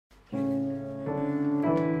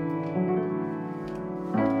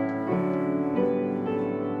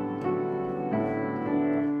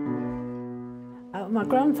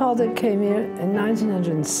grandfather came here in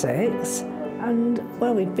 1906, and,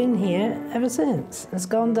 well, we've been here ever since. It's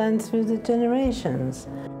gone down through the generations.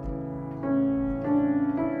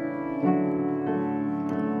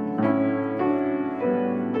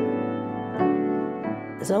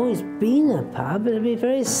 It's always been a pub, but it'd be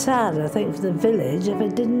very sad, I think, for the village if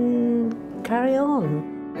it didn't carry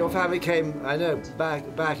on. Your family came, I know,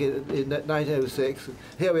 back in 1906.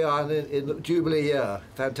 Here we are in the Jubilee year.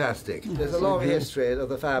 Fantastic. There's a long history of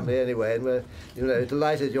the family anyway, and we're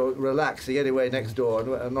delighted you're relaxing anyway next door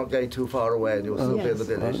and not going too far away, and you'll still be in the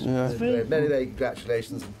village. Yeah. Many, many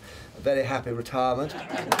congratulations. A very happy retirement.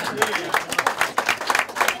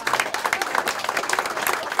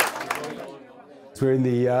 We're in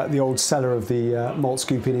the old cellar of the Malt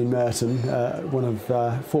Scoop Inn in Merton, one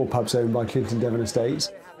of 4 pubs owned by Clinton Devon estates.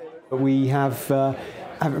 We have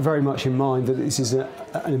very much in mind that this is an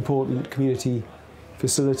important community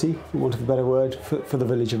facility, for want of a better word, for the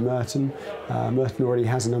village of Merton. Merton already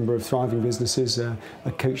has a number of thriving businesses, a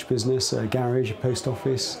coach business, a garage, a post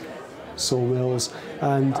office, sawmills,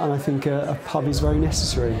 and I think a pub is very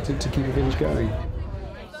necessary to keep the village going.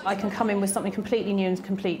 I can come in with something completely new and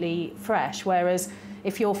completely fresh, whereas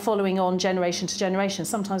if you're following on generation to generation,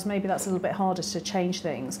 sometimes maybe that's a little bit harder to change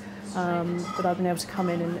things. But I've been able to come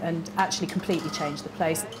in and actually completely change the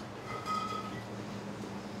place.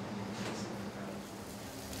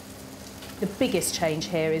 The biggest change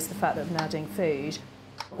here is the fact that we're now doing food.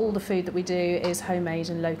 All the food that we do is homemade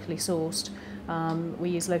and locally sourced. We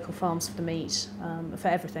use local farms for the meat, for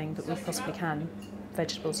everything that we possibly can.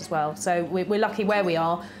 Vegetables as well. So we're lucky where we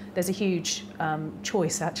are. There's a huge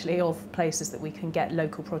choice actually of places that we can get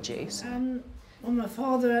local produce. Well, my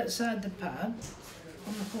father outside the pub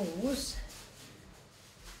on the horse.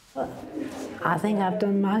 I think I've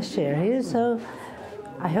done my share here, so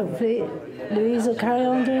hopefully Louise will carry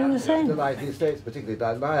on doing the same. The estates particularly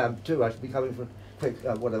done. I am too. I should be coming from quick,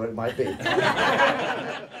 whatever it might be.